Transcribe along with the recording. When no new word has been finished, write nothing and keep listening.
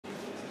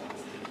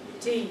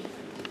deep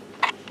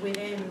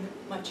within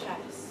my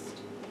chest.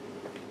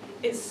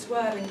 It's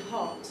swirling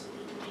hot,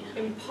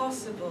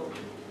 impossible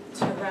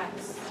to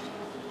rest.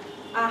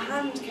 A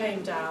hand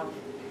came down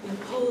and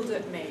pulled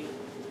at me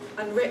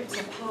and ripped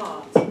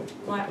apart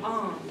my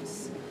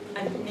arms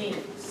and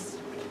knees.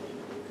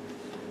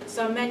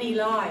 So many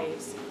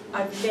lives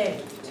I've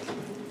lived,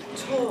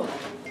 torn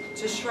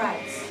to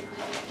shreds,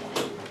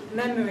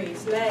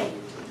 memories laid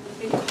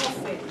in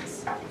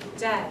coffins,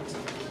 dead.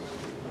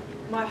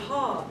 My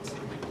heart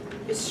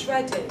is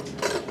shredded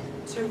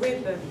to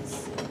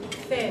ribbons,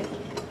 thin,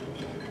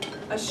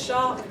 a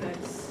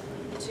sharpness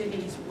to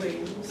these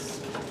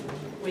wounds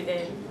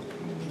within.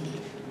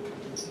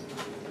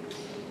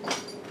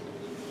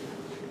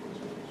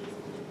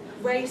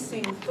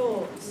 Racing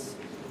thoughts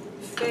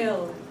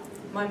fill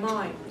my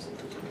mind,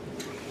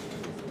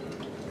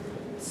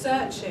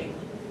 searching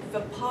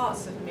for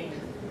parts of me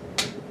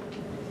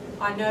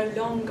I no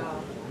longer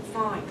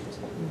find.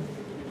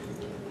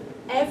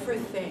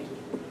 Everything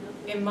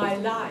in my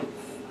life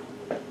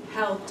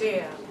held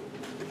dear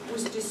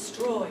was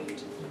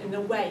destroyed in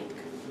the wake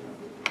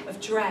of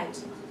dread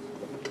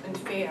and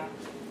fear.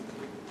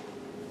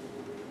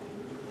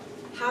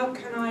 How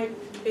can I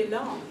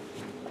belong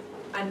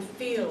and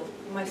feel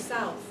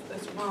myself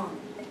as one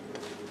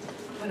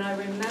when I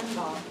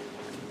remember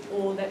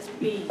all that's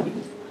been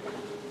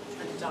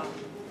and done?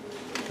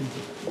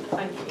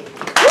 Thank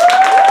you.